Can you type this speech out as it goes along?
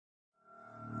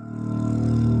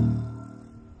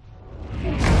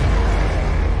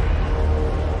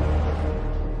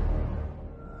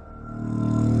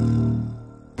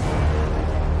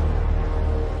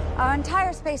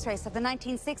space race of the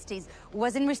 1960s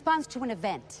was in response to an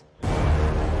event.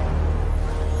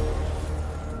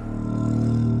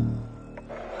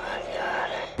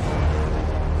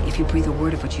 If you breathe a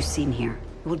word of what you've seen here,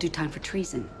 it will do time for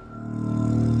treason.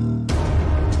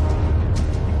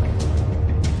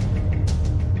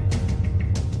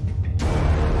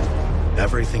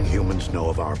 Everything humans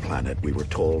know of our planet, we were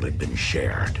told, had been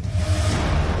shared.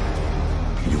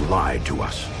 You lied to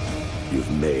us.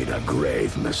 You've made a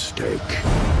grave mistake.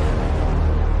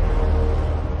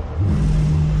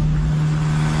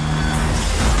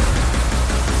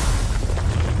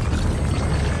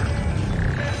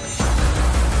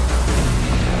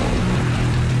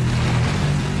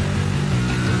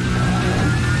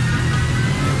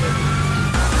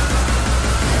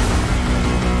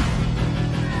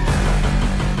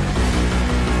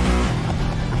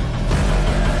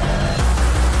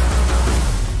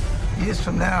 Years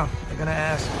from now, they're gonna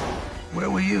ask, where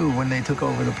were you when they took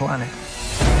over the planet?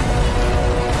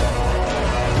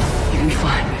 You'll be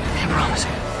fine, I promise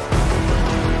you.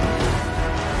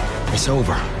 It's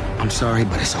over. I'm sorry,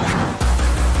 but it's over.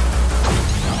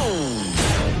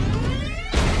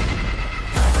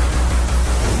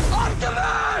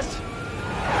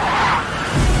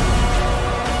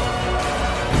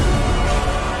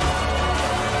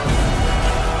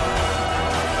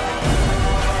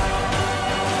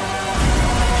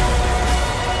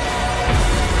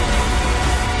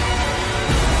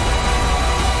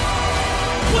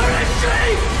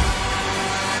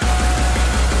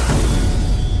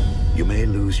 You may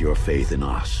lose your faith in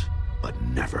us, but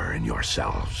never in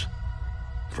yourselves.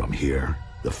 From here,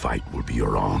 the fight will be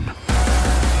your own.